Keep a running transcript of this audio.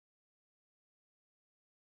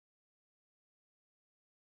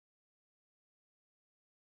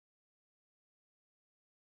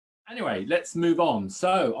Anyway, let's move on.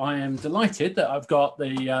 So I am delighted that I've got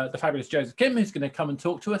the fabulous Joseph Kim, who's going to come and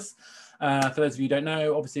talk to us. For those of you who don't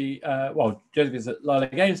know, obviously, Joseph is at LILA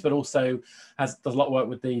Games, but also does a lot of work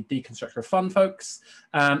with the Deconstructor of Fun folks.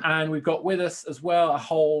 And we've got with us as well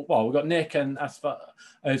we've got Nick and Afsar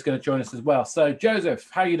who's going to join us as well. So Joseph,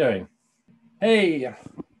 how are you doing? Hey.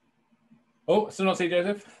 Oh, still not see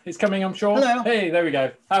Joseph. He's coming, I'm sure. Hello. Hey, there we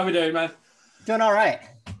go. How are we doing, man? Doing all right.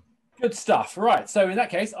 Good stuff. Right. So in that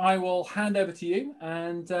case, I will hand over to you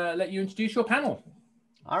and let you introduce your panel.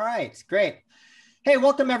 All right. Great. Hey,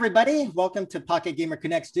 welcome everybody. Welcome to Pocket Gamer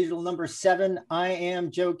Connect's digital number 7. I am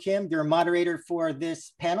Joe Kim, your moderator for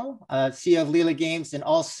this panel, CEO of LILA Games, and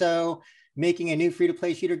also making a new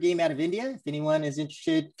free-to-play shooter game out of India. If anyone is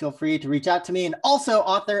interested, feel free to reach out to me, and also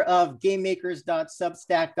author of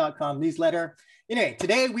gamemakers.substack.com newsletter. Anyway,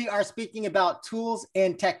 today we are speaking about tools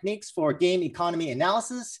and techniques for game economy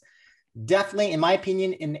analysis. Definitely, in my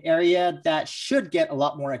opinion, an area that should get a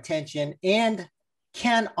lot more attention and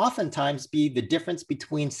can oftentimes be the difference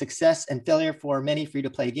between success and failure for many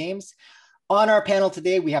free-to-play games. On our panel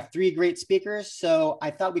today, we have 3 great speakers. So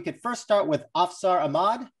I thought we could first start with Afsar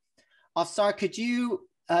Ahmad. Afsar, could you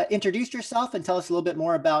introduce yourself and tell us a little bit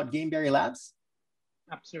more about Gameberry Labs?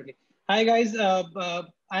 Absolutely. Hi, guys. I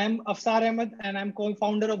am Afsar Ahmad, and I'm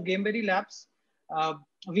co-founder of Gameberry Labs.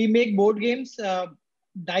 We make board games,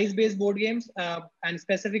 dice-based board games, and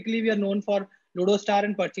specifically we are known for Ludo Star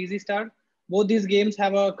and Parcheesi Star. Both these games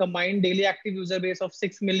have a combined daily active user base of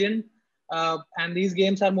 6 million, and these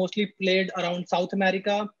games are mostly played around South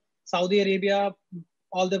America, Saudi Arabia,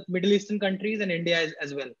 all the Middle Eastern countries, and India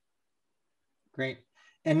as well. Great.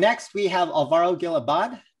 And next we have Alvaro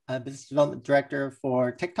Gil-Abad, Business Development Director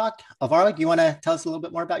for TikTok. Alvaro, do you want to tell us a little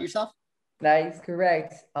bit more about yourself? That is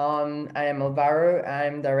correct. I am Alvaro.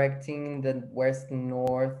 I'm directing the west and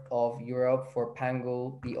north of Europe for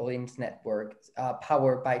Pangle, the audience network,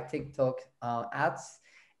 powered by TikTok ads.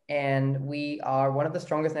 And we are one of the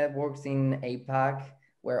strongest networks in APAC.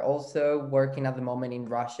 We're also working at the moment in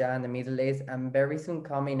Russia and the Middle East, and very soon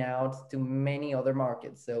coming out to many other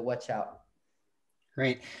markets. So watch out.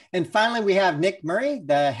 Great. And finally, we have Nick Murray,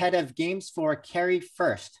 the head of games for Carry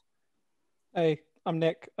First. Hey, I'm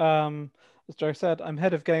Nick. As Joe said, I'm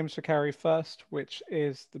head of games for Carry First, which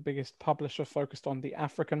is the biggest publisher focused on the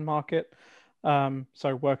African market.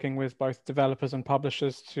 So working with both developers and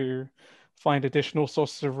publishers to find additional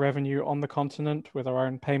sources of revenue on the continent with our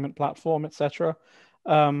own payment platform, etc.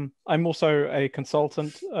 I'm also a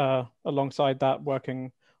consultant alongside that,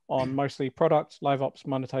 working on mostly product, live ops,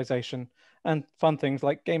 monetization, and fun things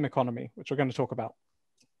like game economy, which we're going to talk about.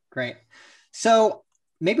 Great. So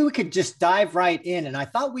maybe we could just dive right in. And I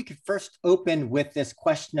thought we could first open with this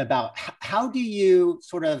question about how do you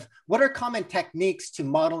what are common techniques to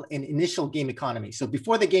model an initial game economy? So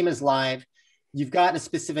before the game is live, you've got a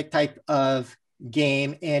specific type of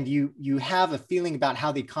game and you have a feeling about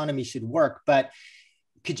how the economy should work. But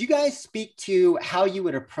could you guys speak to how you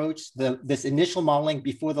would approach this initial modeling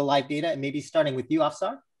before the live data, and maybe starting with you,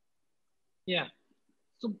 Afsar? Yeah.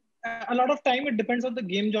 So a lot of time it depends on the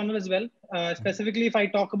game genre as well. Specifically, if I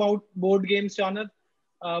talk about board games genre,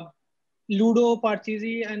 Ludo,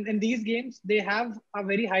 Parcheesi, and these games, they have a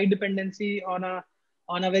very high dependency on a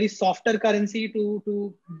very softer currency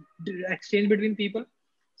to exchange between people.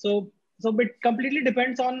 So it completely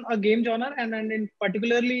depends on a game genre, and in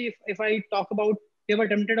particularly if I talk about, we have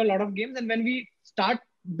attempted a lot of games, and when we start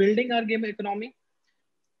building our game economy,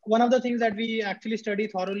 one of the things that we actually study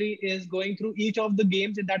thoroughly is going through each of the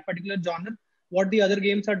games in that particular genre, what the other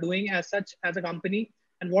games are doing as such as a company,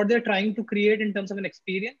 and what they're trying to create in terms of an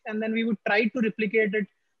experience. And then we would try to replicate it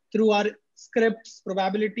through our scripts,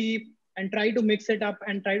 probability, and try to mix it up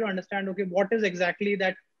and try to understand, okay, what is exactly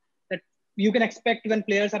that you can expect when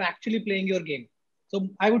players are actually playing your game. So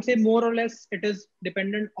I would say more or less it is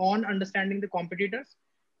dependent on understanding the competitors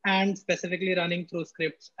and specifically running through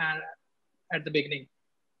scripts at the beginning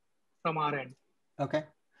from our end. Okay.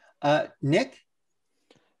 Nick?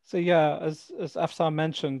 So yeah, as Afsar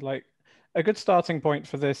mentioned, like a good starting point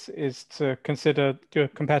for this is to consider your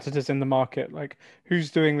competitors in the market, like who's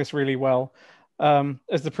doing this really well.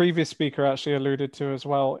 As the previous speaker actually alluded to as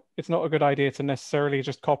well, it's not a good idea to necessarily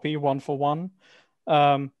just copy one for one,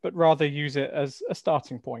 but rather use it as a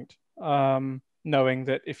starting point, knowing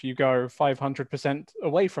that if you go 500%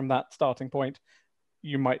 away from that starting point,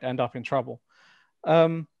 you might end up in trouble.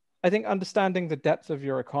 I think understanding the depth of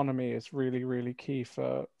your economy is really, really key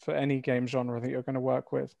for any game genre that you're going to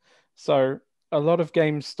work with. So a lot of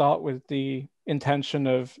games start with the intention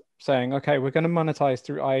of saying, okay, we're going to monetize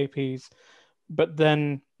through IAPs, but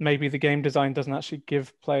then maybe the game design doesn't actually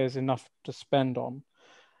give players enough to spend on.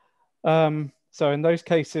 So in those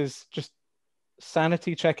cases, just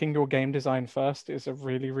sanity checking your game design first is a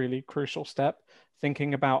really, really crucial step.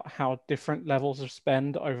 Thinking about how different levels of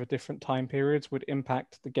spend over different time periods would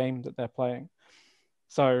impact the game that they're playing.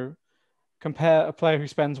 So compare a player who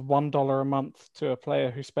spends $1 a month to a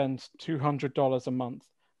player who spends $200 a month,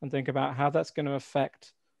 and think about how that's going to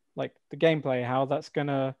affect like the gameplay, how that's going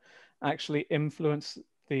to actually influence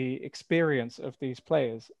the experience of these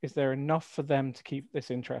players. Is there enough for them to keep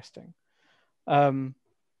this interesting?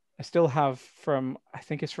 I still have I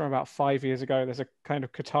think it's from about 5 years ago, there's a kind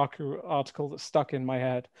of Kotaku article that stuck in my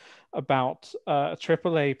head about a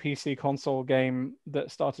AAA PC console game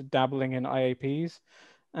that started dabbling in IAPs,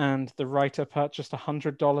 and the writer purchased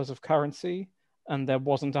 $100 of currency, and there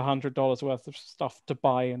wasn't $100 worth of stuff to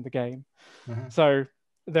buy in the game. Mm-hmm. So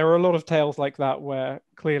there are a lot of tales like that where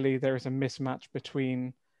clearly there is a mismatch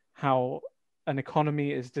between how an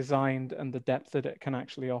economy is designed and the depth that it can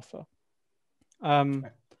actually offer.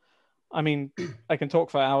 I mean, I can talk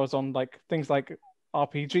for hours on like things like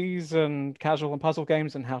RPGs and casual and puzzle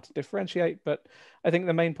games and how to differentiate, but I think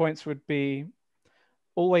the main points would be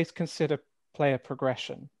always consider player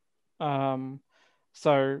progression.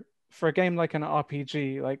 So for a game like an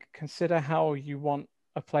RPG, like consider how you want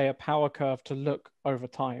a player power curve to look over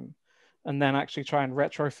time, and then actually try and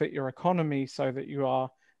retrofit your economy so that you are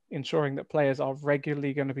ensuring that players are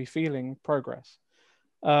regularly going to be feeling progress.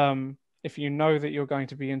 If you know that you're going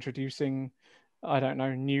to be introducing, I don't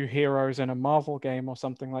know, new heroes in a Marvel game or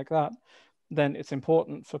something like that, then it's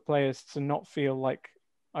important for players to not feel like,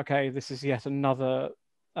 okay, this is yet another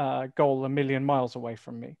goal a million miles away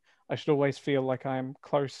from me. I should always feel like I'm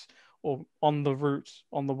close or on the route,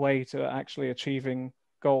 on the way to actually achieving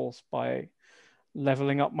goals by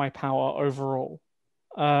leveling up my power overall.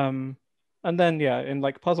 And then, yeah, in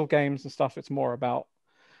like puzzle games and stuff, it's more about,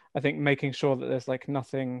 I think, making sure that there's like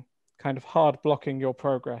nothing kind of hard blocking your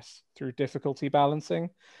progress through difficulty balancing,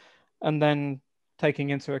 and then taking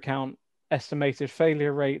into account estimated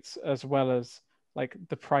failure rates as well as like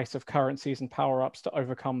the price of currencies and power-ups to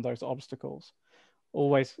overcome those obstacles.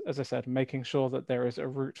 Always, as I said, making sure that there is a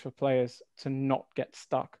route for players to not get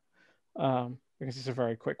stuck, because it's a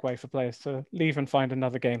very quick way for players to leave and find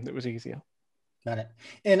another game that was easier. Got it.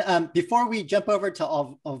 And before we jump over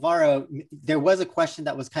to Alvaro, there was a question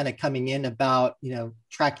that was kind of coming in about, you know,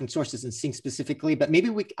 tracking sources and sync specifically, but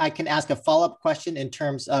maybe I can ask a follow-up question in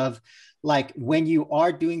terms of like when you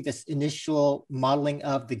are doing this initial modeling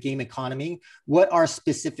of the game economy, what are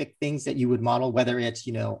specific things that you would model, whether it's,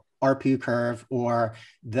 you know, ARPU curve or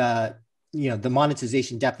the, you know, the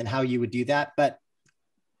monetization depth and how you would do that. But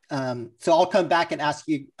so I'll come back and ask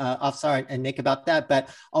you, Afsar and Nick, about that. But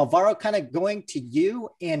Alvaro, kind of going to you,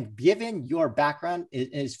 and given your background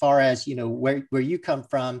as far as, you know, where you come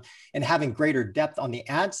from and having greater depth on the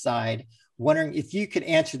ad side, wondering if you could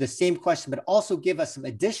answer the same question, but also give us some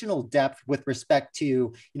additional depth with respect to,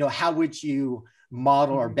 you know, how would you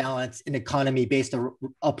model or balance an economy based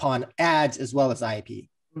upon ads as well as IP?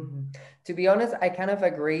 Mm-hmm. To be honest, I kind of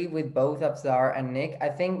agree with both Afsar and Nick. I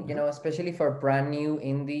think, you know, especially for brand new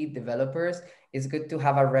indie developers, it's good to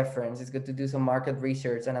have a reference. It's good to do some market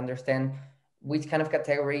research and understand which kind of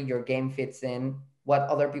category your game fits in, what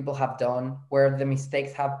other people have done, where the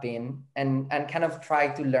mistakes have been, and kind of try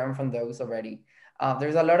to learn from those already.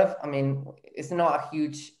 There's a lot of, I mean, it's not a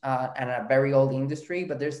huge and a very old industry,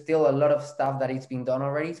 but there's still a lot of stuff that is being done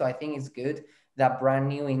already. So I think it's good that brand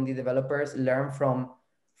new indie developers learn from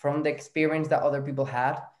the experience that other people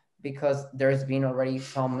had, because there's been already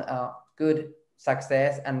some good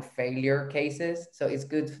success and failure cases. So it's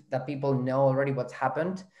good that people know already what's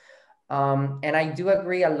happened. And I do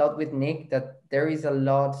agree a lot with Nick that there is a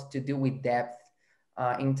lot to do with depth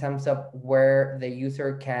in terms of where the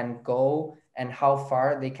user can go and how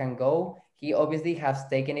far they can go. He obviously has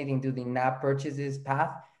taken it into the in-app purchases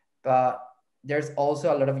path, but there's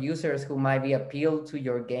also a lot of users who might be appealed to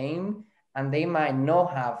your game, and they might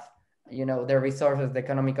not have, you know, the resources, the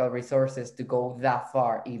economical resources to go that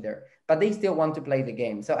far either, but they still want to play the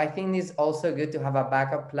game. So I think it's also good to have a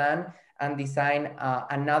backup plan and design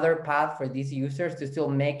another path for these users to still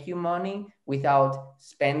make you money without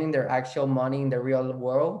spending their actual money in the real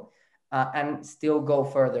world, and still go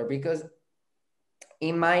further, because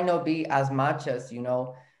it might not be as much as, you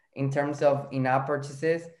know, in terms of in-app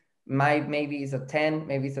purchases. Maybe it's a 10,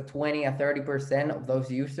 maybe it's a 20, a 30% of those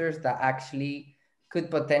users that actually could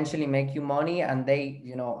potentially make you money. And they,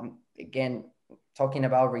 you know, again, talking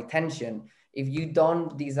about retention, if you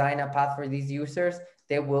don't design a path for these users,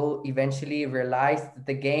 they will eventually realize that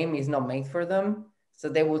the game is not made for them. So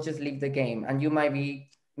they will just leave the game, and you might be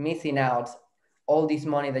missing out all this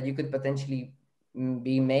money that you could potentially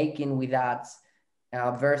be making with ads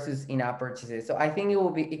versus in-app purchases. So I think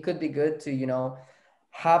it could be good to, you know,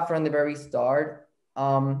 have from the very start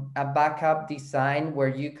a backup design where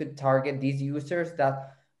you could target these users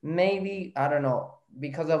that maybe, I don't know,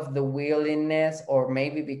 because of the willingness or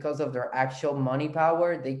maybe because of their actual money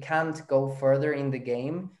power, they can't go further in the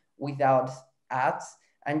game without ads.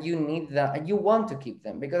 And you need them, and you want to keep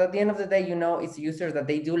them, because at the end of the day, you know, it's users that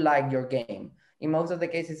they do like your game. In most of the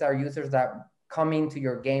cases are users that come into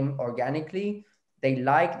your game organically. They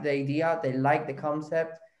like the idea, they like the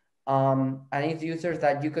concept. And it's users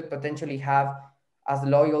that you could potentially have as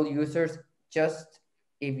loyal users just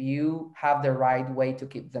if you have the right way to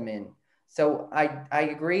keep them in. So I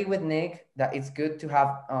agree with Nick that it's good to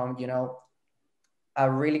have, you know,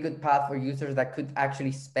 a really good path for users that could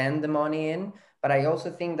actually spend the money in. But I also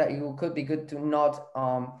think that it could be good to not,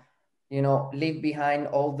 you know, leave behind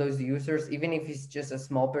all those users, even if it's just a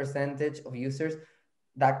small percentage of users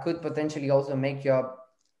that could potentially also make you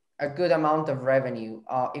a good amount of revenue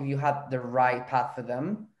if you had the right path for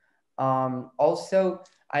them. Also,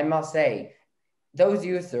 I must say, those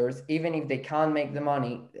users, even if they can't make the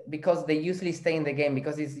money, because they usually stay in the game,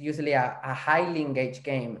 because it's usually a highly engaged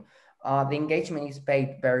game, the engagement is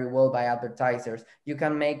paid very well by advertisers. You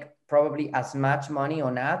can make probably as much money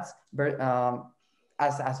on ads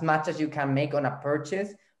as much as you can make on a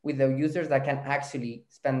purchase with the users that can actually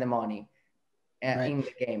spend the money in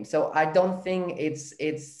the game. So I don't think it's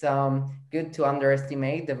good to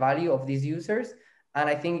underestimate the value of these users. And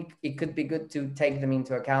I think it could be good to take them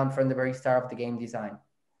into account from the very start of the game design.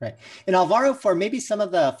 Right. And Alvaro, for maybe some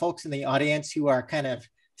of the folks in the audience who are kind of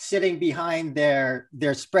sitting behind their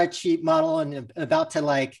spreadsheet model and about to,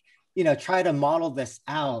 like, you know, try to model this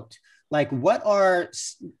out, like what are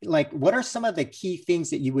some of the key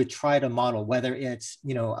things that you would try to model, whether it's,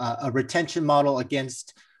 you know, a retention model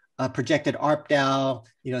against a projected ARPDAU,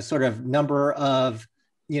 you know, sort of number of,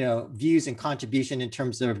 you know, views and contribution in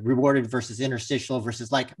terms of rewarded versus interstitial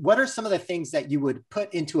versus, like, what are some of the things that you would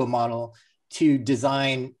put into a model to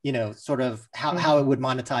design, you know, sort of how it would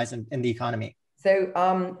monetize in the economy? So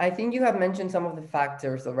I think you have mentioned some of the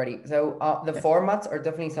factors already. So the formats are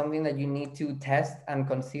definitely something that you need to test and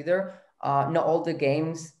consider. Not all the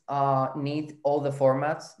games need all the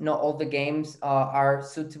formats. Not all the games are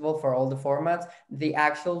suitable for all the formats. The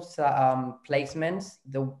actual placements,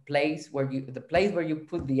 the place where you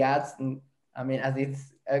put the ads, I mean, as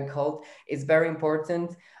it's called, is very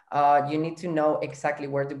important. You need to know exactly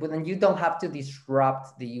where to put them. You don't have to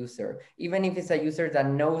disrupt the user. Even if it's a user that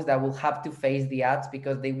knows that will have to face the ads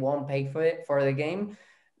because they won't pay for the game,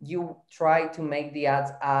 you try to make the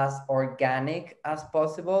ads as organic as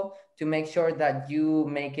possible to make sure that you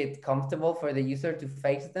make it comfortable for the user to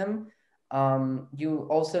face them. You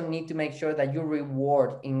also need to make sure that you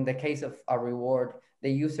reward, in the case of a reward,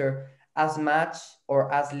 the user as much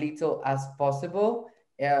or as little as possible.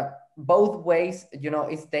 Both ways, you know,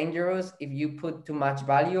 it's dangerous if you put too much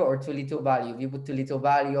value or too little value. If you put too little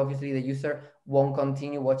value, obviously the user won't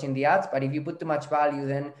continue watching the ads. But if you put too much value,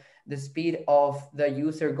 then the speed of the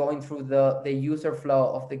user going through the user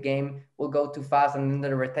flow of the game will go too fast, and then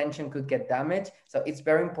the retention could get damaged. So it's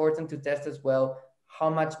very important to test as well how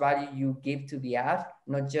much value you give to the ad,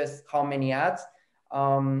 not just how many ads.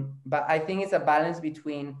 But I think it's a balance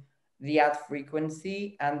between the ad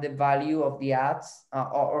frequency and the value of the ads,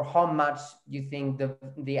 or how much you think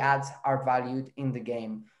the ads are valued in the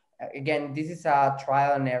game. Again, this is a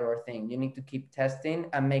trial and error thing. You need to keep testing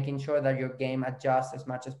and making sure that your game adjusts as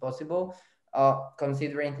much as possible,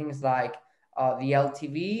 considering things like the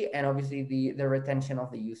LTV and obviously the retention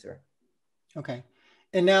of the user. Okay.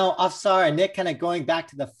 And now, Afsar and Nick, kind of going back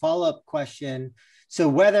to the follow-up question. So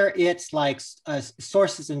whether it's like a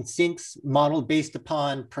sources and sinks model based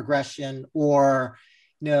upon progression, or,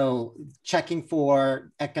 you know, checking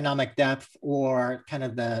for economic depth, or kind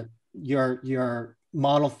of your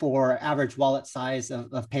model for average wallet size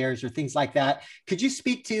of payers or things like that, could you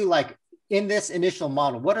speak to, like, in this initial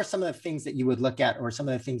model, what are some of the things that you would look at, or some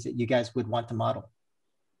of the things that you guys would want to model?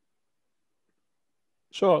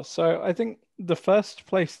 Sure. So I think the first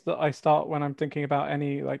place that I start when I'm thinking about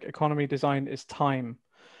any like economy design is time.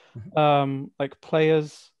 Like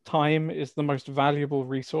players' time is the most valuable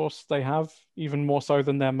resource they have, even more so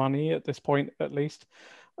than their money at this point, at least.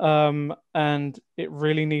 And it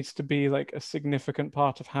really needs to be like a significant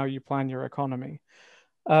part of how you plan your economy.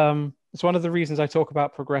 It's one of the reasons I talk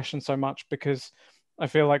about progression so much, because I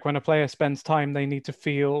feel like when a player spends time, they need to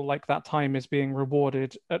feel like that time is being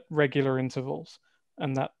rewarded at regular intervals,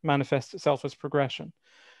 and that manifests itself as progression.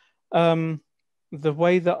 The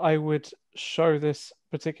way that I would show this,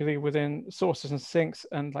 particularly within sources and sinks,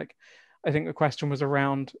 and like I think the question was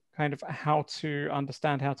around kind of how to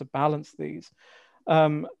understand how to balance these.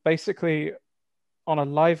 Basically, on a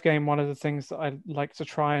live game, one of the things that I like to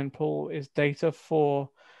try and pull is data for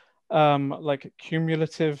like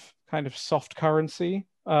cumulative kind of soft currency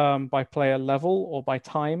by player level or by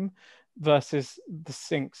time versus the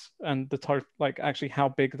sinks and the total, like actually how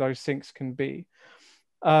big those sinks can be.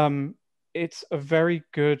 It's a very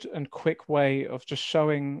good and quick way of just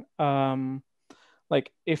showing like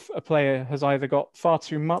if a player has either got far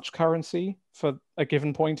too much currency for a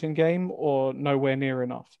given point in game or nowhere near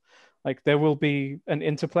enough. Like there will be an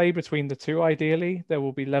interplay between the two. Ideally, there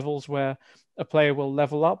will be levels where a player will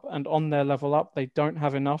level up, and on their level up, they don't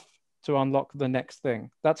have enough to unlock the next thing.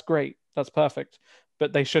 That's great. That's perfect.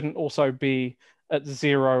 But they shouldn't also be at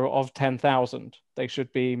 0 of 10,000. They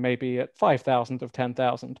should be maybe at 5,000 of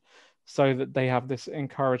 10,000, so that they have this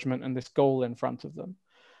encouragement and this goal in front of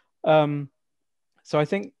them. So I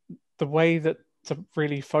think the way that to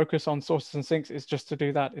really focus on sources and sinks is just to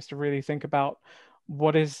do that, is to really think about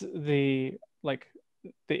what is the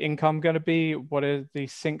income going to be, what are the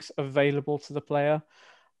sinks available to the player,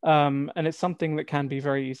 and it's something that can be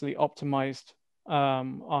very easily optimized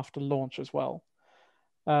after launch as well.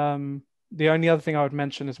 The only other thing I would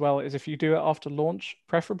mention as well is if you do it after launch,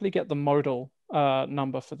 preferably get the modal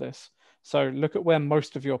number for this. So look at where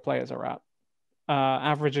most of your players are at.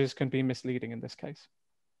 Averages can be misleading in this case.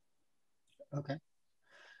 Okay.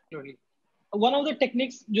 One of the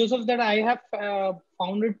techniques, Joseph, that I have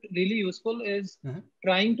found it really useful is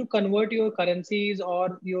trying to convert your currencies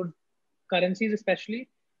or your currencies especially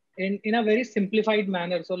in a very simplified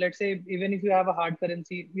manner. So let's say even if you have a hard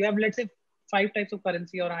currency, you have, let's say, 5 types of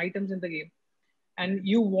currency or items in the game, and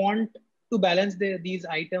you want to balance these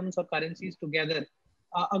items or currencies together.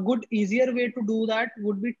 A good, easier way to do that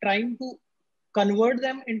would be trying to convert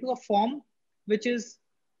them into a form which is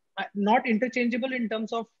not interchangeable in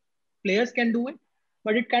terms of players can do it,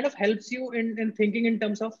 but it kind of helps you in thinking in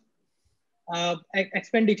terms of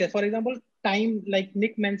expenditure. For example, time, like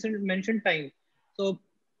Nick mentioned time. So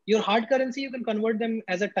your hard currency, you can convert them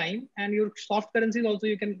as a time, and your soft currencies also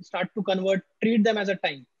you can start to treat them as a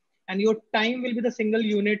time. And your time will be the single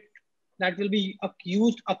unit that will be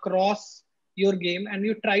used across your game. And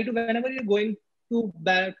you try to, whenever you're going to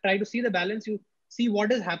try to see the balance, you see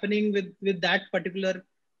what is happening with that particular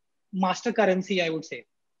master currency, I would say.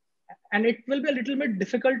 And it will be a little bit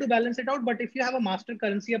difficult to balance it out, but if you have a master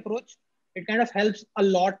currency approach, it kind of helps a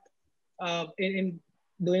lot in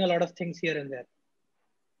doing a lot of things here and there.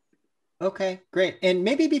 Okay, great. And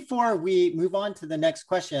maybe before we move on to the next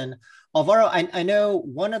question, Alvaro, I know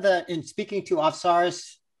one of the, in speaking to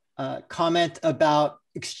Afsar's comment about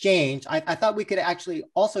exchange, I thought we could actually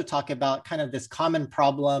also talk about kind of this common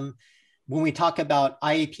problem when we talk about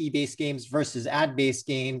IAP-based games versus ad-based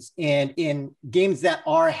games, and in games that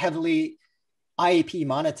are heavily IAP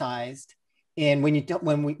monetized, and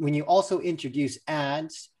when you also introduce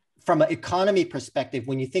ads from an economy perspective,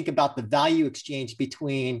 when you think about the value exchange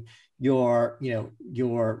between your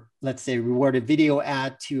let's say rewarded video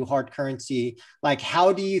ad to hard currency, like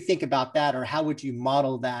how do you think about that, or how would you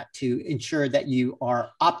model that to ensure that you are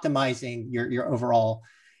optimizing your overall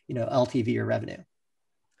LTV or revenue?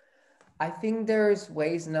 I think there's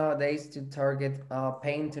ways nowadays to target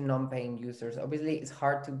paying to non-paying users. Obviously, it's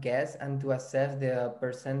hard to guess and to assess the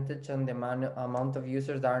percentage and the amount of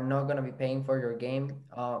users that are not going to be paying for your game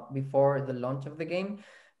before the launch of the game.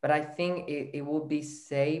 But I think it would be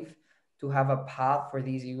safe to have a path for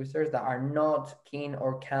these users that are not keen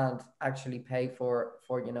or can't actually pay for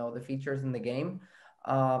the features in the game,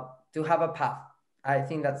 to have a path. I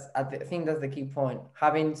think that's the key point.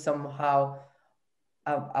 Having somehow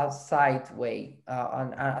a side way,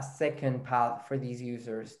 on a second path for these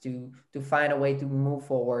users to find a way to move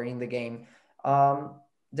forward in the game.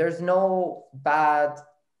 There's no bad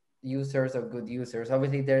users or good users.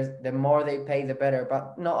 Obviously, the more they pay, the better,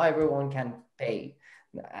 but not everyone can pay.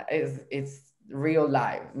 It's real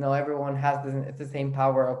life. Not everyone has the same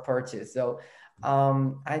power of purchase. So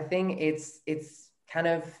I think it's kind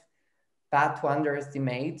of bad to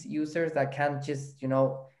underestimate users that can't just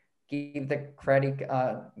give the credit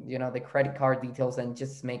the credit card details and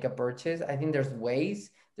just make a purchase. I think there's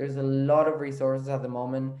a lot of resources at the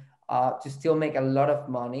moment to still make a lot of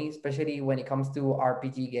money, especially when it comes to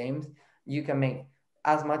RPG games. You can make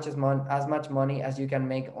as much money as you can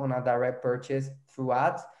make on a direct purchase through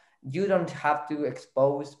ads. You don't have to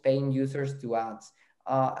expose paying users to ads.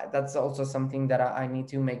 That's also something that I need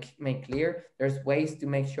to make clear. There's ways to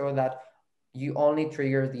make sure that you only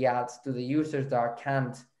trigger the ads to the users that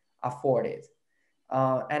can't afford it.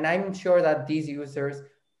 And I'm sure that these users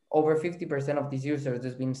over 50% of these users,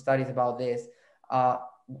 there's been studies about this,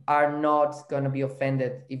 are not going to be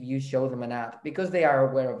offended if you show them an ad, because they are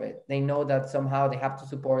aware of it. They know that somehow they have to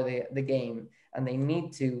support the game, and they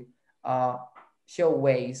need to show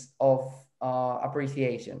ways of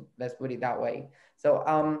appreciation. Let's put it that way. So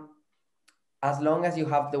as long as you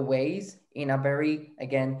have the ways in a very,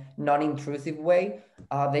 again, non-intrusive way,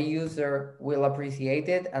 the user will appreciate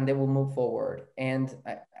it and they will move forward. And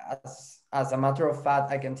as a matter of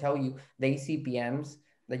fact, I can tell you the CPMs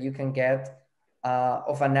that you can get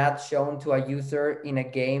of an ad shown to a user in a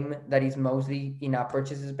game that is mostly in a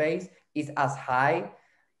purchase space is as high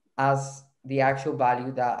as the actual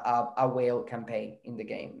value that a whale can pay in the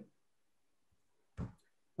game.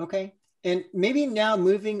 Okay. And maybe now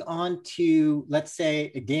moving on to, let's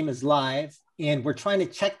say a game is live and we're trying to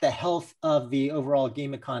check the health of the overall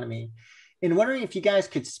game economy. And wondering if you guys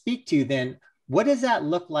could speak to then, what does that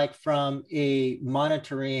look like from a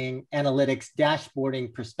monitoring, analytics,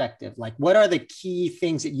 dashboarding perspective? Like, what are the key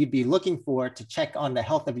things that you'd be looking for to check on the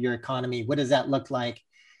health of your economy? What does that look like?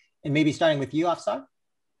 And maybe starting with you, Afsar?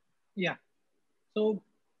 Yeah. So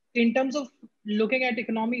in terms of looking at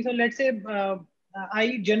economy, so let's say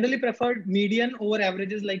I generally prefer median over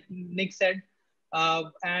averages, like Nick said.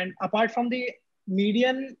 And apart from the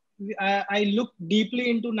median, I look deeply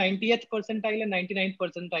into 90th percentile and 99th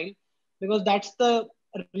percentile, because that's the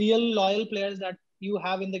real loyal players that you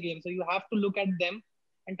have in the game. So you have to look at them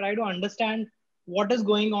and try to understand what is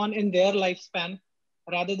going on in their lifespan,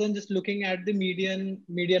 rather than just looking at the median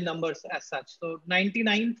numbers as such. So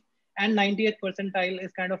 99th and 90th percentile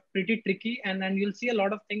is kind of pretty tricky, and you'll see a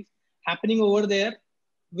lot of things happening over there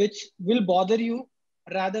which will bother you,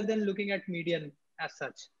 rather than looking at median as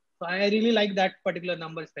such. So I really like that particular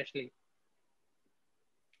number especially.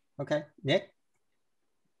 Okay, Nick?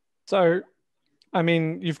 So, I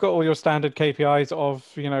mean, you've got all your standard KPIs of,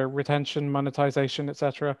 retention, monetization,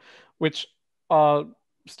 etc., which are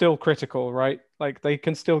still critical, right? Like they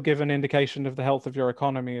can still give an indication of the health of your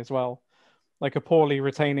economy as well. Like a poorly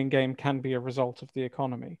retaining game can be a result of the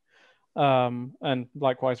economy. And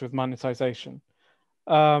likewise with monetization.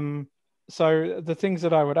 So the things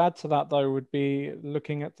that I would add to that, though, would be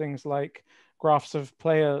looking at things like graphs of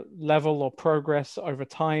player level or progress over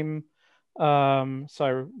time.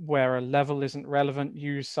 So where a level isn't relevant,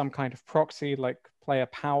 use some kind of proxy like player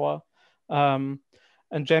power, and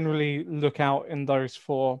generally look out in those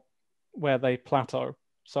for where they plateau.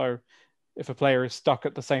 So if a player is stuck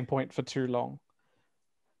at the same point for too long.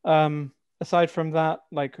 Aside from that,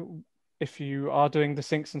 like if you are doing the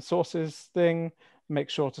sinks and sources thing, make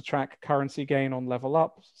sure to track currency gain on level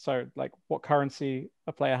up. So like what currency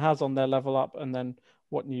a player has on their level up, and then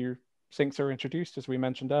what new sinks are introduced, as we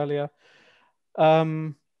mentioned earlier.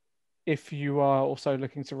 If you are also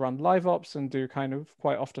looking to run live ops and do kind of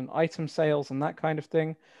quite often item sales and that kind of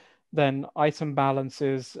thing, then item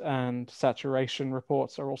balances and saturation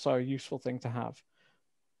reports are also a useful thing to have.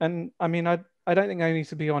 And I mean, I don't think I need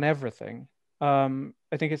to be on everything.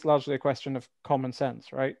 I think it's largely a question of common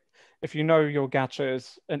sense, right? If you know your gacha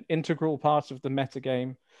is an integral part of the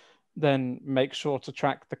metagame, then make sure to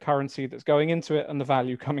track the currency that's going into it and the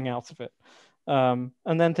value coming out of it. And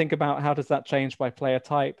then think about how does that change by player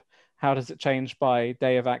type? How does it change by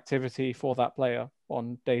day of activity for that player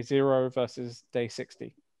on day 0 versus day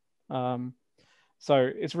 60? So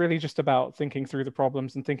it's really just about thinking through the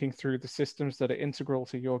problems and thinking through the systems that are integral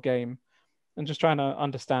to your game, and just trying to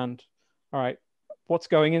understand, all right, what's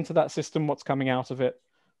going into that system, what's coming out of it,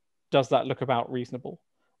 does that look about reasonable?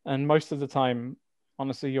 And most of the time,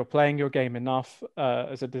 honestly, you're playing your game enough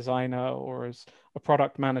as a designer or as a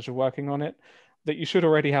product manager working on it, that you should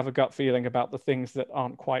already have a gut feeling about the things that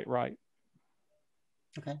aren't quite right.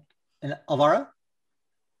 Okay. And Alvaro?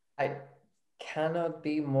 I cannot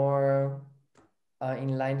be more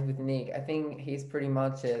in line with Nick. I think he's pretty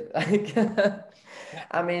much it. Like,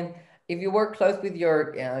 I mean, if you work close with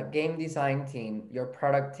your game design team, your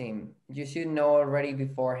product team, you should know already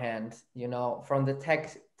beforehand, from the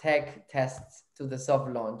tech tests to the soft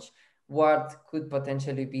launch, what could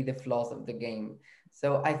potentially be the flaws of the game.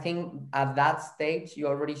 So I think at that stage, you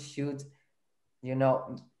already should,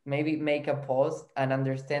 maybe make a pause and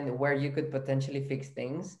understand where you could potentially fix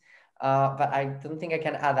things. But I don't think I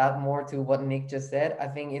can add up more to what Nick just said. I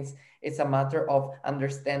think it's a matter of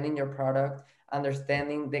understanding your product,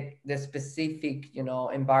 understanding the specific,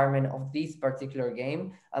 environment of this particular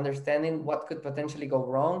game, understanding what could potentially go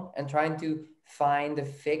wrong, and trying to find the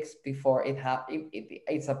fix before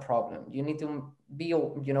it's a problem. You need to be,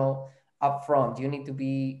 upfront. You need to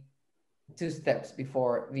be 2 steps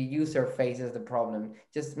before the user faces the problem.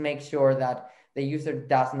 Just make sure that the user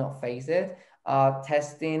does not face it.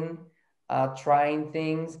 testing, trying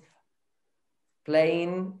things,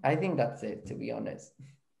 playing. I think that's it, to be honest.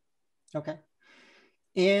 Okay.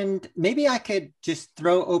 And maybe I could just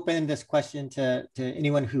throw open this question to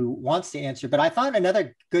anyone who wants to answer, but I thought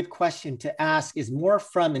another good question to ask is more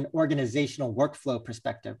from an organizational workflow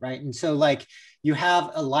perspective, right? And so like you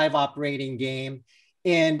have a live operating game,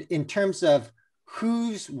 and in terms of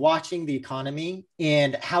who's watching the economy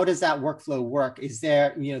and how does that workflow work? Is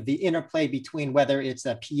there, you know, the interplay between whether it's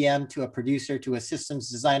a PM to a producer to a systems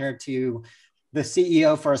designer to the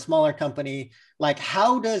CEO for a smaller company? Like,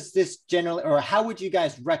 how does this generally, or how would you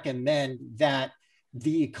guys recommend that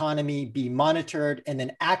the economy be monitored and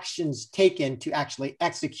then actions taken to actually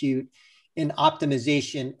execute an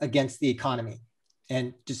optimization against the economy?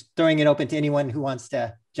 And just throwing it open to anyone who wants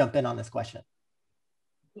to jump in on this question.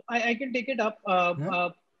 I can take it up.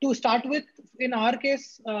 To start with, in our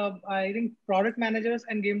case, I think product managers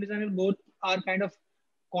and game designers both are kind of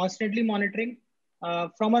constantly monitoring.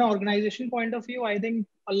 From an organization point of view, I think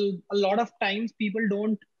a lot of times people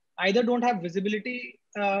don't have visibility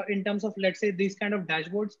in terms of, let's say, these kind of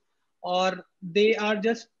dashboards, or they are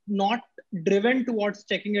just not driven towards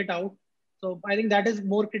checking it out. So I think that is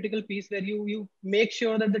more critical piece, where you make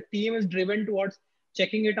sure that the team is driven towards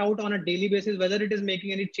checking it out on a daily basis, whether it is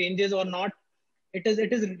making any changes or not. It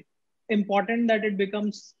is important that it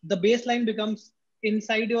becomes, the baseline becomes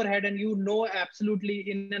inside your head, and you know absolutely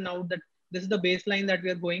in and out that this is the baseline that we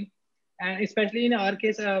are going. And especially in our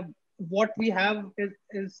case, what we have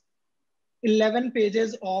is 11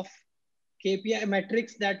 pages of KPI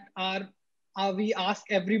metrics that are we ask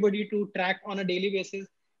everybody to track on a daily basis,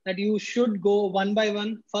 that you should go one by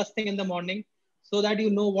one first thing in the morning, so that you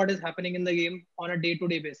know what is happening in the game on a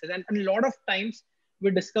day-to-day basis. And a lot of times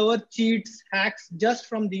we discover cheats, hacks just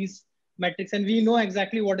from these metrics, and we know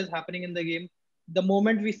exactly what is happening in the game the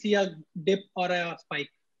moment we see a dip or a spike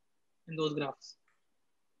in those graphs.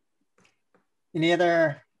 Any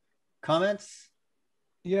other comments?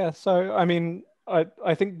 Yeah, so I mean,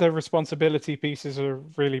 I think the responsibility piece is a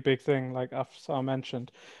really big thing, like Afsar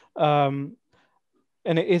mentioned. And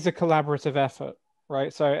it is a collaborative effort,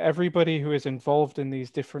 right? So everybody who is involved in these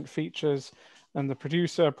different features, and the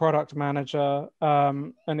producer, product manager,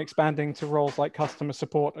 and expanding to roles like customer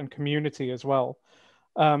support and community as well.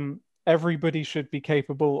 Everybody should be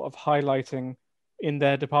capable of highlighting in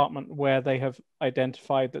their department where they have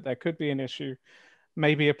identified that there could be an issue.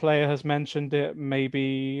 Maybe a player has mentioned it,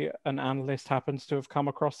 maybe an analyst happens to have come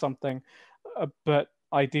across something, but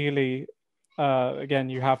ideally, again,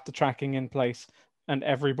 you have the tracking in place and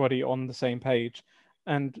everybody on the same page,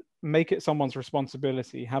 and make it someone's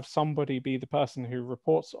responsibility. Have somebody be the person who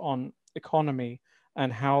reports on economy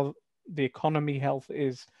and how the economy health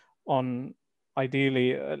is on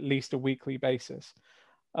ideally at least a weekly basis.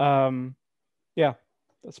 Yeah,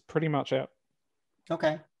 that's pretty much it.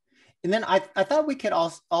 Okay. And then I thought we could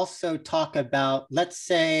also talk about, let's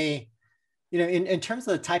say, you know, in terms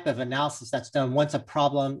of the type of analysis that's done once a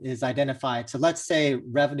problem is identified. So let's say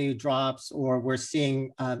revenue drops, or we're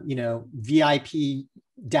seeing, you know, VIP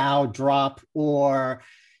DAO drop, or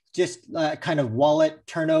just kind of wallet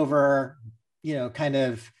turnover, you know, kind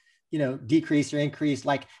of, you know, decrease or increase.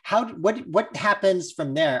 Like what happens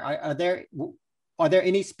from there? Are there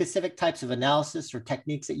any specific types of analysis or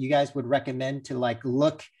techniques that you guys would recommend to like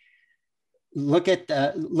look at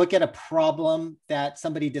a problem that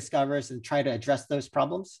somebody discovers and try to address those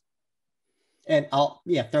problems? And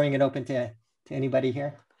throwing it open to anybody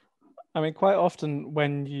here. I mean, quite often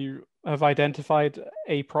when you have identified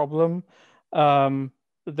a problem,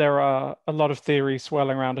 there are a lot of theories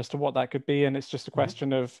swirling around as to what that could be. And it's just a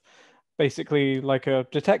question of basically like a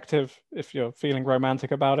detective, if you're feeling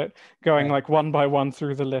romantic about it, going like one by one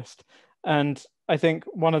through the list. And I think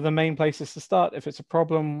one of the main places to start, if it's a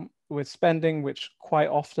problem with spending, which quite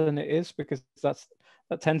often it is, because that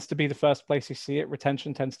tends to be the first place you see it.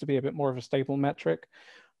 Retention tends to be a bit more of a stable metric.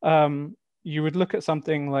 You would look at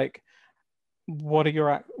something like, what are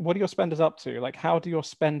your spenders up to? Like, how do your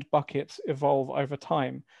spend buckets evolve over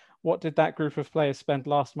time? What did that group of players spend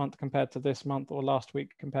last month compared to this month, or last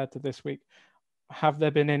week compared to this week? Have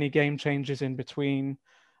there been any game changes in between?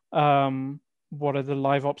 What are the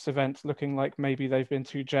live ops events looking like? Maybe they've been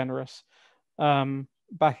too generous.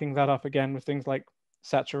 Backing that up again with things like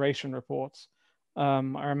saturation reports. I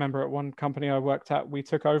remember at one company I worked at, we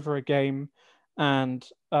took over a game, and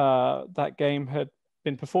that game had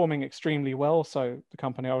been performing extremely well. So the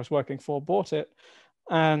company I was working for bought it.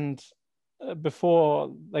 And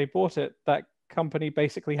before they bought it, that company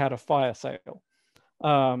basically had a fire sale.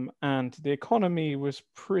 And the economy was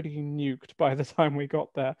pretty nuked by the time we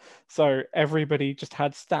got there. So everybody just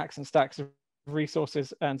had stacks and stacks of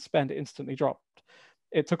resources and spend instantly dropped.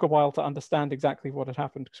 It took a while to understand exactly what had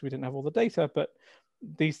happened because we didn't have all the data, but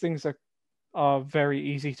these things are very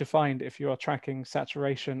easy to find if you are tracking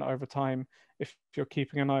saturation over time, if you're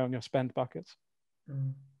keeping an eye on your spend buckets.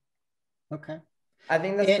 Okay. I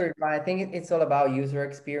think that's pretty right. I think it's all about user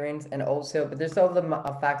experience, and also, but there's all the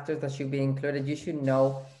factors that should be included. You should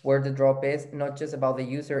know where the drop is, not just about the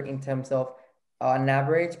user in terms of an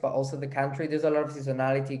average, but also the country. There's a lot of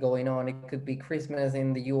seasonality going on. It could be Christmas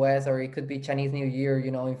in the US, or it could be Chinese New Year,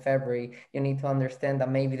 you know, in February. You need to understand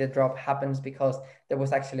that maybe the drop happens because there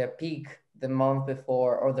was actually a peak the month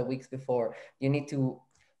before or the weeks before. You need to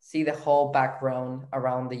see the whole background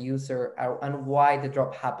around the user and why the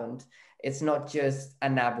drop happened. It's not just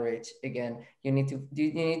an average. Again, you need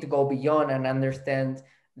to go beyond and understand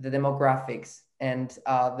the demographics and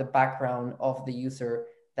the background of the user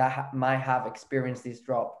that might have experienced this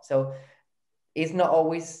drop. So it's not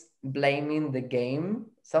always blaming the game.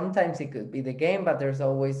 Sometimes it could be the game, but there's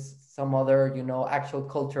always some other, you know, actual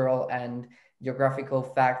cultural and geographical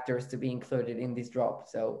factors to be included in this drop.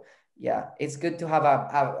 So yeah, it's good to have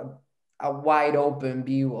a wide open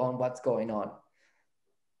view on what's going on.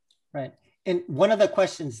 Right. And one of the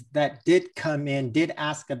questions that did come in did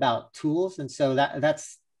ask about tools. And so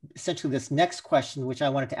that's essentially this next question, which I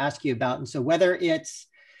wanted to ask you about. And so whether it's,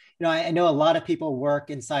 you know, I know a lot of people work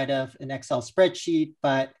inside of an Excel spreadsheet,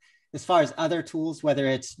 but as far as other tools, whether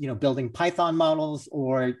it's, you know, building Python models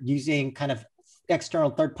or using kind of external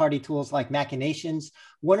third-party tools like Machinations,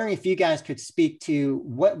 wondering if you guys could speak to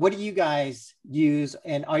what do you guys use,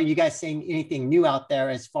 and are you guys seeing anything new out there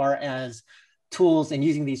as far as tools and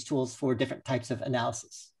using these tools for different types of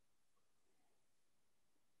analysis?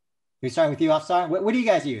 We're starting with you, Afsar. What do you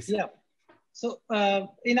guys use? Yeah. So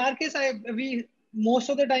in our case, we most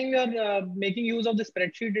of the time we are making use of the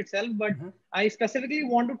spreadsheet itself, but I specifically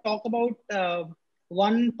want to talk about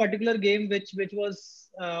one particular game which was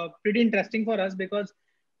pretty interesting for us because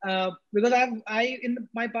I in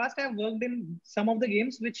my past I've worked in some of the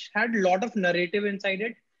games which had a lot of narrative inside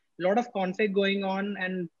it, a lot of config going on,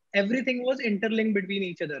 and everything was interlinked between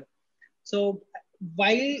each other. So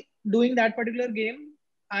while doing that particular game,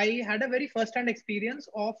 I had a very first-hand experience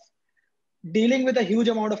of dealing with a huge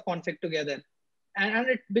amount of config together. And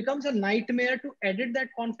it becomes a nightmare to edit that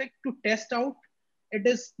config, to test out. It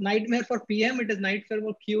is nightmare for PM, it is nightmare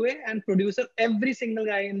for QA and producer, every single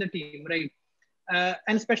guy in the team, right?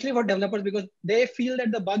 And especially for developers, because they feel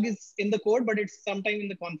that the bug is in the code, but it's sometime in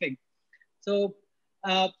the config. So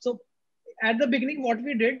at the beginning, what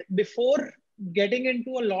we did before getting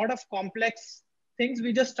into a lot of complex things,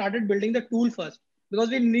 we just started building the tool first, because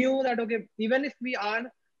we knew that, okay, even if we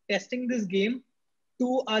are testing this game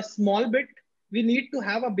to a small bit, we need to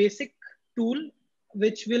have a basic tool,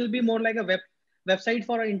 which will be more like a website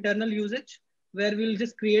for our internal usage, where we'll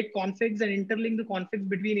just create configs and interlink the configs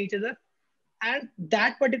between each other. And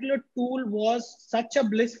that particular tool was such a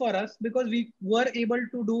bliss for us because we were able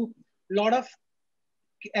to do a lot of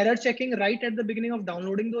error checking right at the beginning of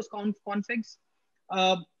downloading those configs.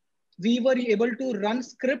 We were able to run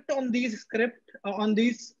script on these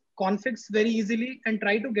configs very easily and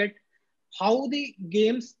try to get how the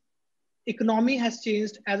game's economy has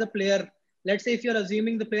changed as a player. Let's say if you're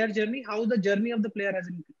assuming the player journey, how the journey of the player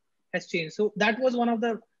has changed. So that was one of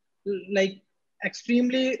the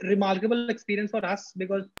extremely remarkable experience for us,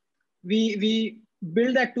 because we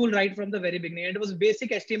built that tool right from the very beginning. It was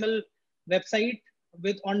basic HTML website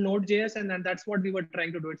on Node.js, and that's what we were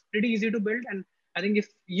trying to do. It's pretty easy to build, and I think if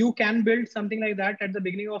you can build something like that at the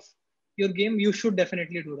beginning of your game, you should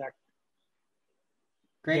definitely do that.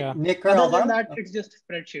 Great. Yeah. Nick or Other Alvaro? than that, it's just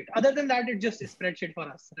spreadsheet. Other than that, it's just a spreadsheet for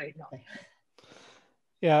us right now.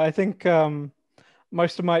 Yeah, I think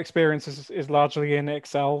most of my experience is largely in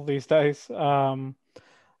Excel these days.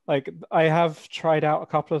 Like I have tried out a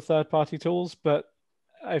couple of third-party tools, but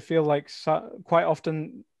I feel like quite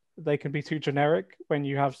often they can be too generic when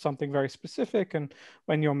you have something very specific and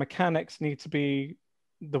when your mechanics need to be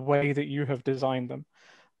the way that you have designed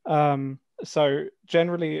them. So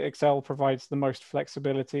generally Excel provides the most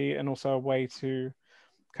flexibility and also a way to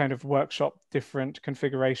kind of workshop different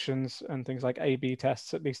configurations and things like A/B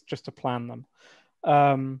tests, at least just to plan them.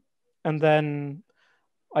 And then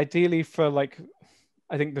ideally for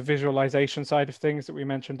I think the visualization side of things that we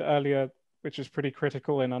mentioned earlier, which is pretty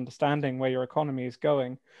critical in understanding where your economy is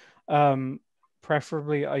going.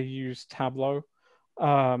 Preferably I use Tableau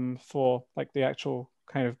for the actual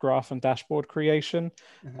kind of graph and dashboard creation.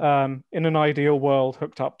 In an ideal world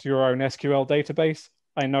hooked up to your own SQL database.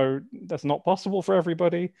 I know that's not possible for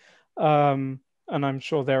everybody. And I'm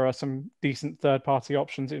sure there are some decent third-party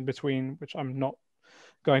options in between, which I'm not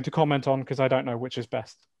going to comment on because I don't know which is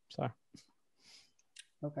best. So,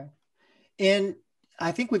 okay. And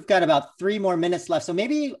I think we've got about 3 more minutes left. So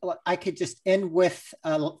maybe I could just end with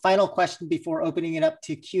a final question before opening it up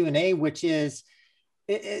to Q&A, which is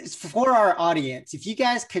for our audience. If you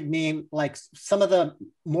guys could name like some of the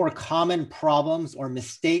more common problems or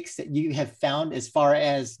mistakes that you have found as far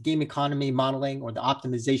as game economy modeling or the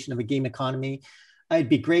optimization of a game economy, it'd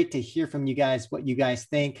be great to hear from you guys what you guys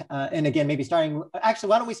think. And again, maybe actually,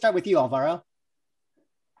 why don't we start with you, Alvaro?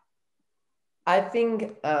 I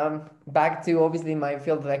think back to obviously my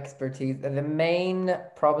field of expertise, the main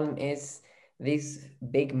problem is this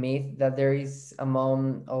big myth that there is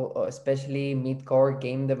among especially mid-core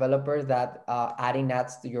game developers that adding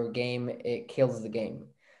ads to your game, it kills the game.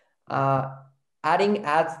 Adding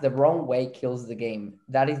ads the wrong way kills the game.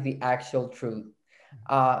 That is the actual truth.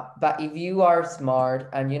 But if you are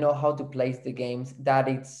smart and you know how to place the games, that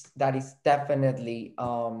is definitely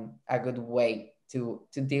a good way to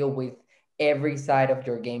deal with every side of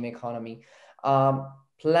your game economy.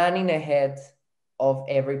 Planning ahead of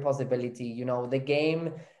every possibility. You know, the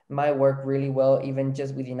game might work really well, even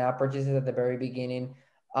just with in-app purchases at the very beginning.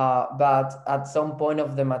 But at some point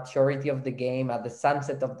of the maturity of the game, at the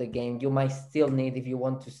sunset of the game, you might still need, if you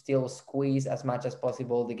want to still squeeze as much as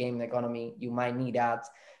possible the game economy, you might need ads.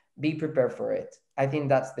 Be prepared for it. I think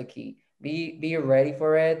that's the key. Be ready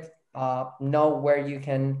for it. Know where you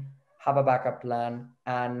can have a backup plan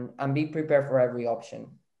and be prepared for every option.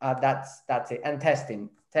 That's it. And testing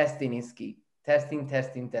is key. Testing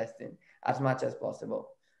as much as possible.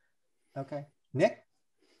 Okay, Nick?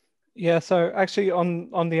 Yeah, so actually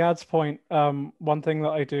on the ads point, one thing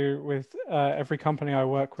that I do with every company I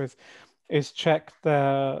work with is check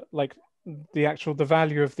the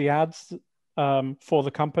value of the ads for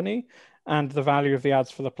the company and the value of the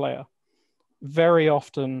ads for the player. Very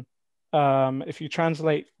often, if you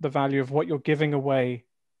translate the value of what you're giving away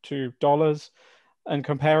to dollars and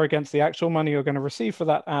compare against the actual money you're going to receive for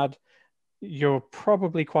that ad, you're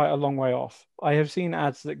probably quite a long way off. I have seen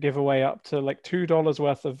ads that give away up to like $2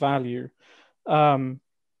 worth of value in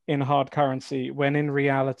hard currency, when in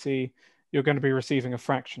reality, you're going to be receiving a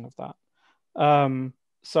fraction of that.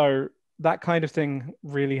 So that kind of thing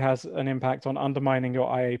really has an impact on undermining your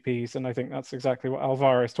IAPs. And I think that's exactly what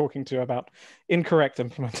Alvaro is talking to about incorrect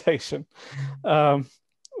implementation. So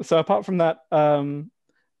apart from that,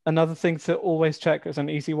 another thing to always check as an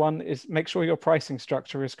easy one is make sure your pricing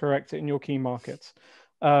structure is correct in your key markets.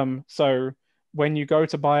 So when you go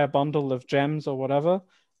to buy a bundle of gems or whatever,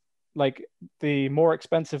 like the more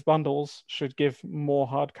expensive bundles should give more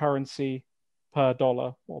hard currency per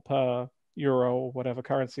dollar or per euro or whatever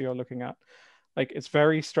currency you're looking at. Like it's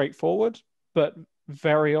very straightforward, but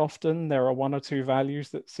very often there are 1 or 2 values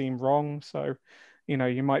that seem wrong. So, you know,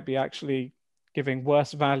 you might be actually giving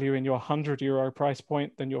worse value in your €100 price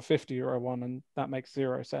point than your €50 one, and that makes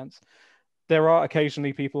 0 sense. There are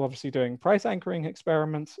occasionally people obviously doing price anchoring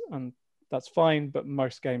experiments, and that's fine, but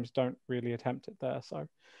most games don't really attempt it there. So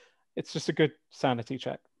it's just a good sanity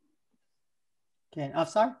check. Okay,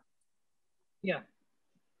 Afsar? Yeah.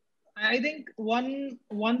 I think one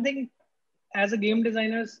thing as a game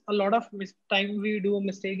designers, a lot of time we do a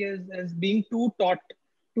mistake is being too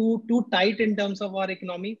tight in terms of our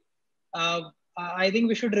economy. I think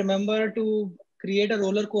we should remember to create a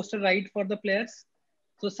roller coaster ride for the players.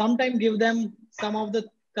 So sometimes give them some of the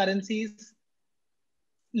currencies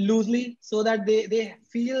loosely so that they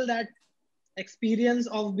feel that experience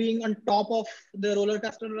of being on top of the roller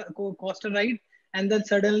coaster ride. And then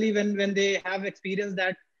suddenly when they have experienced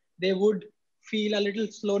that, they would feel a little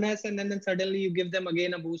slowness, and then suddenly you give them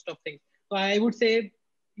again a boost of things. So I would say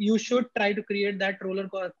you should try to create that roller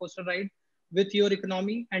coaster ride with your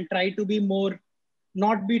economy and try to be more,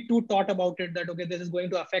 not be too thought about it that, okay, this is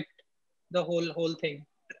going to affect the whole thing.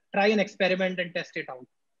 Try and experiment and test it out.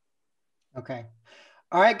 Okay.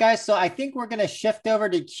 All right, guys. So I think we're going to shift over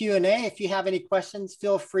to Q&A. If you have any questions,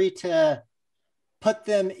 feel free to put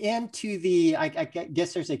them into the, I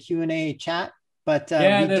guess there's a Q&A chat, but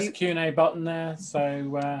yeah, there's a Q&A button there.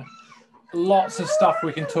 So lots of stuff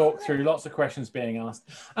we can talk through, lots of questions being asked.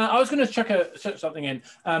 I was going to chuck something in.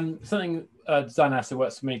 Something design analyst who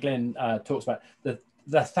works for me, Glenn, talks about the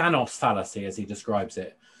Thanos fallacy, as he describes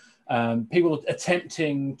it. People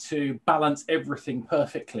attempting to balance everything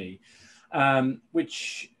perfectly,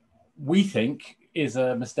 which we think is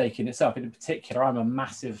a mistake in itself. In particular, I'm a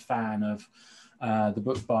massive fan of the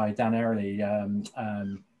book by Dan Ariely,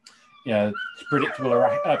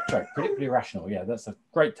 Predictably Irrational. Yeah, that's a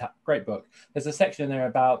great book. There's a section in there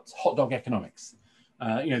about hot dog economics.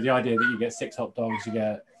 The idea that you get 6 hot dogs, you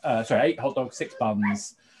get 8 hot dogs, 6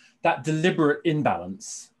 buns. that deliberate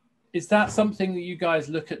imbalance. Is that something that you guys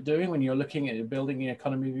look at doing when you're looking at building the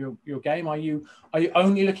economy of your game? Are you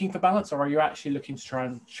only looking for balance, or are you actually looking to try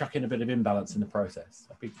and chuck in a bit of imbalance in the process?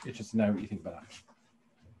 I'd be interested to know what you think about that.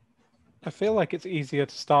 I feel like it's easier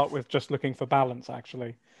to start with just looking for balance,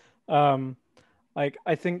 actually. Like,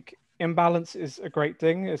 I think imbalance is a great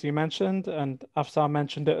thing, as you mentioned, and Afsar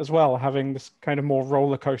mentioned it as well. Having this kind of more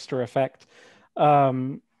roller coaster effect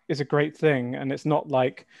is a great thing. And it's not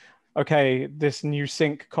like, okay, this new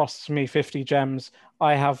sink costs me 50 gems.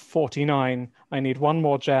 I have 49. I need one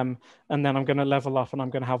more gem, and then I'm going to level up and I'm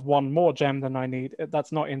going to have one more gem than I need.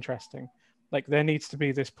 That's not interesting. Like, there needs to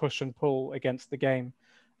be this push and pull against the game.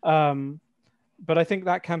 But I think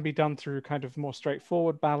that can be done through kind of more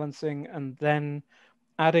straightforward balancing, and then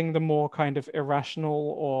adding the more kind of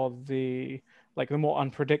irrational or the more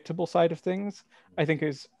unpredictable side of things. I think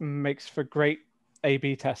makes for great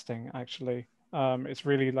A/B testing, actually. It's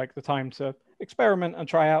really like the time to experiment and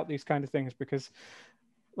try out these kind of things, because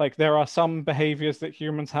like there are some behaviors that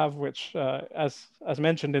humans have which as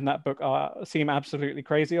mentioned in that book seem absolutely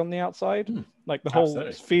crazy on the outside, like the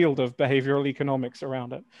whole field of behavioral economics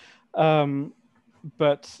around it.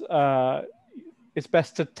 But it's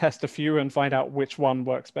best to test a few and find out which one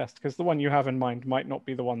works best, because the one you have in mind might not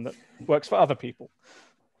be the one that works for other people.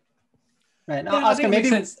 Right. Now, Oscar, maybe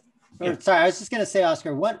sorry, I was just going to say,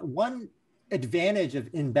 Oscar, one advantage of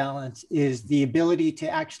imbalance is the ability to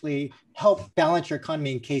actually help balance your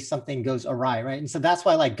economy in case something goes awry, right? And so that's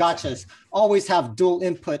why like gachas always have dual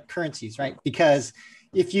input currencies, right? Because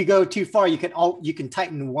if you go too far, you can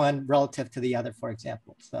tighten one relative to the other, for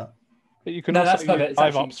example. So, but you can also use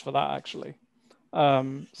live ops for that, actually.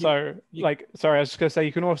 Sorry, I was just going to say,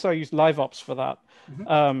 you can also use live ops for that.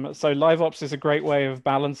 So live ops is a great way of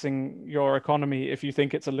balancing your economy if you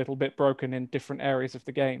think it's a little bit broken in different areas of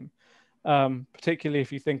the game. Particularly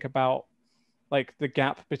if you think about like the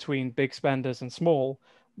gap between big spenders and small,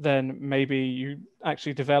 then maybe you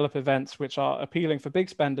actually develop events which are appealing for big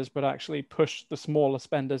spenders, but actually push the smaller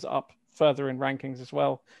spenders up further in rankings as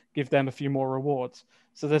well, give them a few more rewards.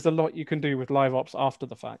 So there's a lot you can do with live ops after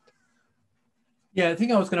the fact. Yeah, the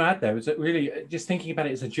thing I was going to add there was that really just thinking about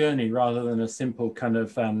it as a journey rather than a simple kind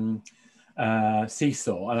of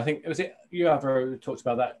seesaw. And I think you, Alvaro, talked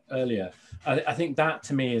about that earlier. I think that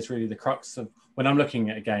to me is really the crux of when I'm looking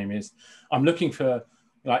at a game, is I'm looking for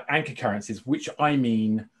like anchor currencies, which I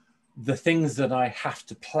mean the things that I have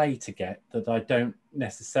to play to get that I don't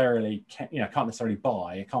necessarily can't necessarily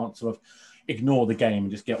buy. I can't sort of ignore the game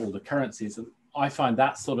and just get all the currencies. And I find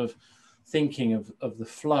that sort of thinking of the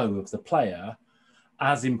flow of the player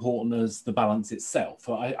as important as the balance itself.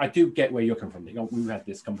 I do get where you're coming from. We've had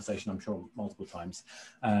this conversation, I'm sure, multiple times.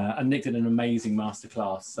 And Nick did an amazing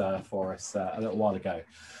masterclass for us a little while ago.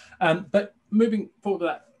 But moving forward to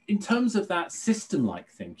that, in terms of that system-like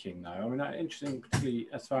thinking, though, I mean, interesting, particularly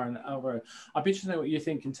as far as Alvaro, I'd be interested to know what you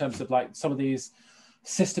think in terms of like some of these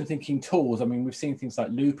system thinking tools. I mean, we've seen things like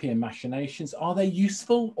Loopy and Machinations. Are they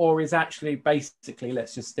useful, or is actually basically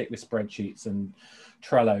let's just stick with spreadsheets and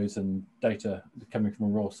Trellos and data coming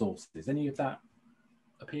from raw sources? Any of that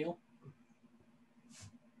appeal?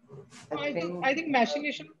 I think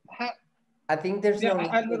Machination. I think there's no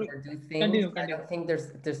need to Continue. I don't think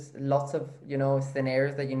there's lots of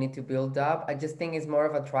scenarios that you need to build up. I just think it's more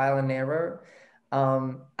of a trial and error.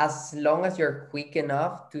 As long as you're quick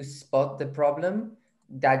enough to spot the problem,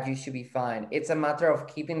 that you should be fine. It's a matter of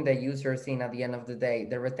keeping the users in at the end of the day.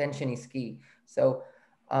 The retention is key. So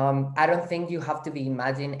I don't think you have to be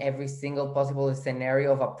imagining every single possible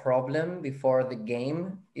scenario of a problem before the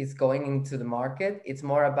game is going into the market. It's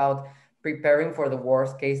more about preparing for the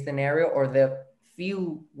worst case scenario or the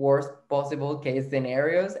few worst possible case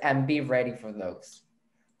scenarios and be ready for those.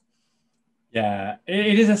 Yeah,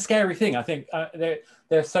 it is a scary thing. I think there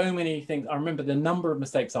are so many things. I remember the number of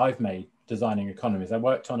mistakes I've made designing economies. I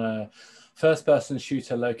worked on a first-person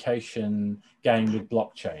shooter location game with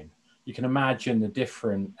blockchain. You can imagine the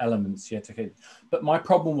different elements you had to get. But my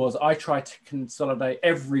problem was I tried to consolidate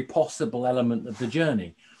every possible element of the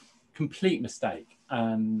journey. Complete mistake.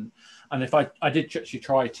 And if I did actually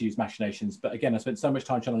try to use Machinations, but again, I spent so much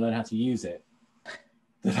time trying to learn how to use it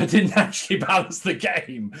that I didn't actually balance the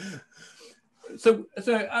game. So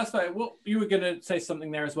Afsar, what you were going to say something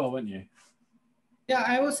there as well, weren't you? Yeah,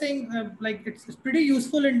 I was saying like it's pretty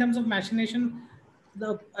useful in terms of Machination.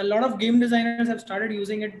 A lot of game designers have started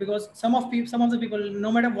using it because some of the people, no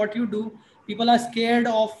matter what you do, people are scared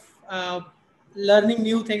of learning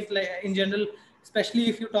new things. Like in general, especially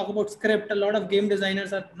if you talk about script, a lot of game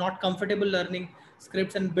designers are not comfortable learning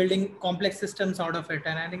scripts and building complex systems out of it.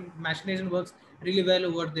 And I think Machination works really well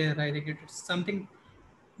over there. I think it's something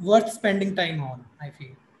worth spending time on, I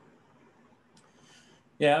feel.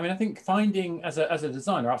 Yeah, I mean, I think finding, as a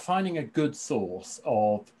designer, finding a good source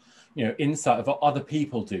of, insight of what other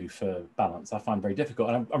people do for balance, I find very difficult.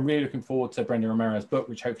 And I'm really looking forward to Brendan Romero's book,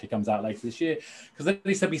 which hopefully comes out later this year, because at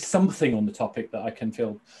least there'll be something on the topic that I can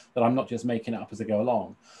feel that I'm not just making it up as I go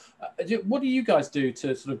along. What do you guys do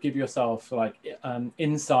to sort of give yourself like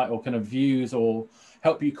insight or kind of views, or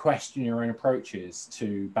help you question your own approaches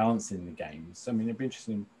to balancing the games? I mean, it'd be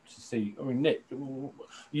interesting to see. I mean, Nick,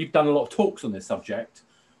 you've done a lot of talks on this subject.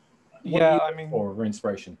 What Yeah, do you I mean, for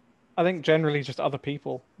inspiration? I think generally just other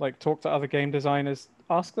people, like talk to other game designers,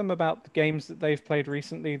 ask them about the games that they've played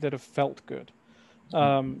recently that have felt good.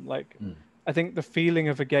 I think the feeling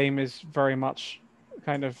of a game is very much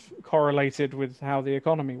kind of correlated with how the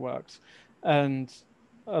economy works. And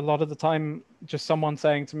a lot of the time, just someone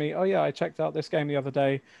saying to me, oh yeah, I checked out this game the other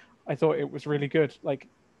day, I thought it was really good, like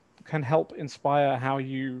can help inspire how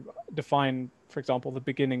you define, for example, the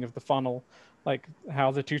beginning of the funnel, like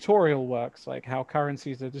how the tutorial works, like how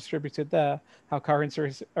currencies are distributed there, how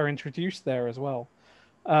currencies are introduced there as well.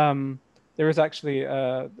 There is actually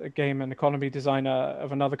a game and economy designer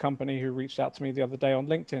of another company who reached out to me the other day on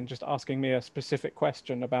LinkedIn, just asking me a specific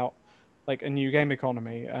question about like a new game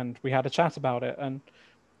economy, and we had a chat about it. And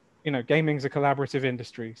gaming's a collaborative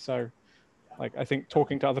industry, so like I think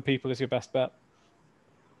talking to other people is your best bet.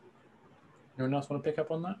 Anyone else want to pick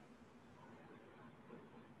up on that?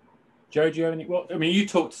 Joe, do you have any? Well, I mean, you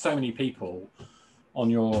talk to so many people on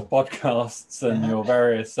your podcasts and your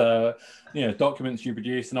various, documents you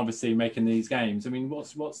produce, and obviously making these games. I mean,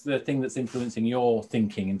 what's the thing that's influencing your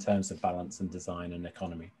thinking in terms of balance and design and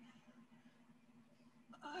economy?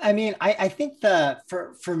 I mean, I think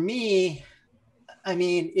for me, I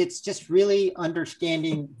mean, it's just really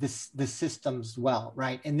understanding the systems well,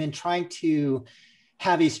 right? And then trying to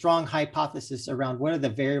have a strong hypothesis around what are the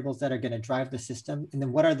variables that are going to drive the system, and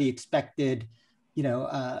then what are the expected,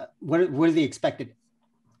 what are the expected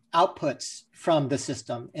outputs from the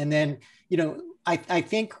system. And then, I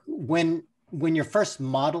think when you're first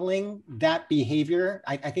modeling that behavior,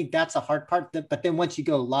 I think that's a hard part. But then once you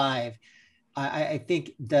go live, I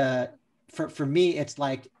think for me, it's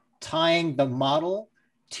like tying the model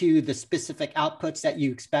to the specific outputs that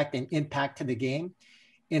you expect and impact to the game.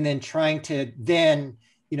 And then trying to then,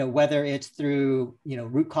 whether it's through,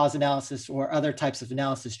 root cause analysis or other types of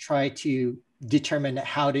analysis, try to determine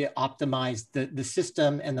how to optimize the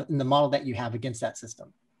system and the model that you have against that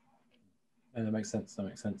system. And that makes sense.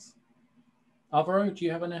 Alvaro, do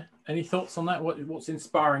you have any thoughts on that? What's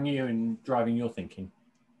inspiring you and driving your thinking?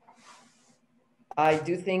 I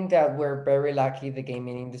do think that we're very lucky. The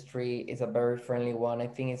gaming industry is a very friendly one. I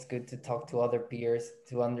think it's good to talk to other peers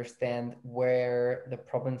to understand where the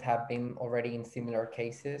problems have been already in similar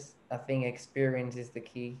cases. I think experience is the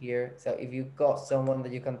key here. So if you've got someone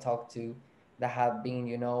that you can talk to that have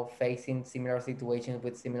been, facing similar situations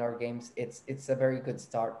with similar games, it's a very good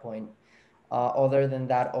start point. Other than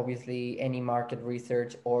that, obviously, any market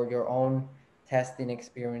research or your own testing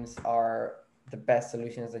experience are the best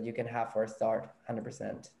solutions that you can have for a start,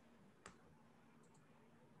 100%.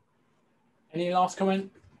 Any last comment,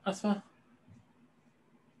 Afsar?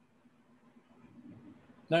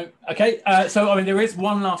 No? Okay. So, I mean, there is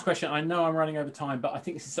one last question. I know I'm running over time, but I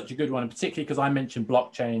think this is such a good one, and particularly because I mentioned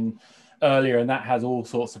blockchain earlier, and that has all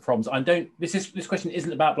sorts of problems. This question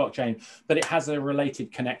isn't about blockchain, but it has a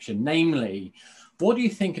related connection. Namely, what do you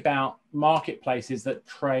think about marketplaces that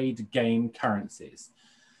trade game currencies?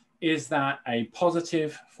 Is that a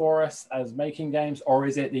positive for us as making games, or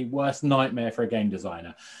is it the worst nightmare for a game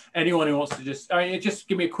designer? Anyone who wants to just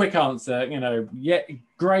give me a quick answer,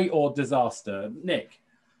 great or disaster. Nick?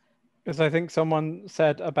 As I think someone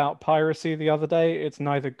said about piracy the other day, it's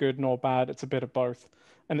neither good nor bad. It's a bit of both.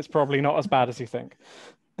 And it's probably not as bad as you think.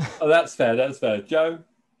 Oh, that's fair. Joe?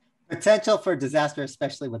 Potential for disaster,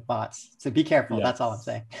 especially with bots. So be careful. Yes. That's all I'm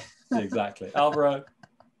saying. Exactly. Alvaro?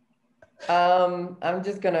 I'm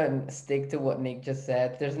just gonna stick to what Nick just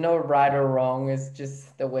said. There's no right or wrong. It's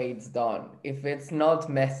just the way it's done. If it's not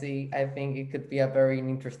messy, I think it could be a very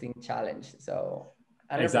interesting challenge. So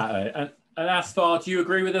exactly. And Afsar, do you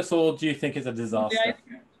agree with us, or do you think it's a disaster? Yeah,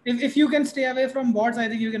 if you can stay away from bots, I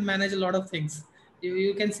think you can manage a lot of things.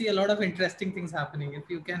 You can see a lot of interesting things happening if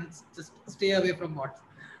you can just stay away from bots.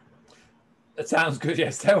 That sounds good.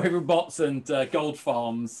 Yes, stay away from bots and gold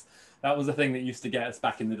farms. That was the thing that used to get us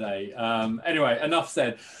back in the day. Anyway, enough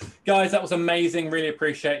said. Guys, that was amazing. Really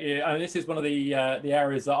appreciate you. And this is one of the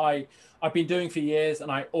areas that I've been doing for years,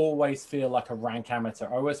 and I always feel like a rank amateur.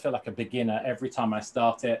 I always feel like a beginner every time I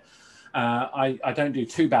start it. I don't do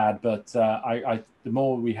too bad, but the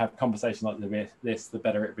more we have conversation like this, the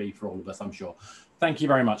better it be for all of us, I'm sure. Thank you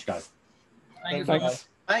very much, guys. Thank you so much.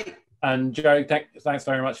 Bye. And Joe, thanks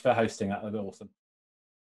very much for hosting. That was awesome.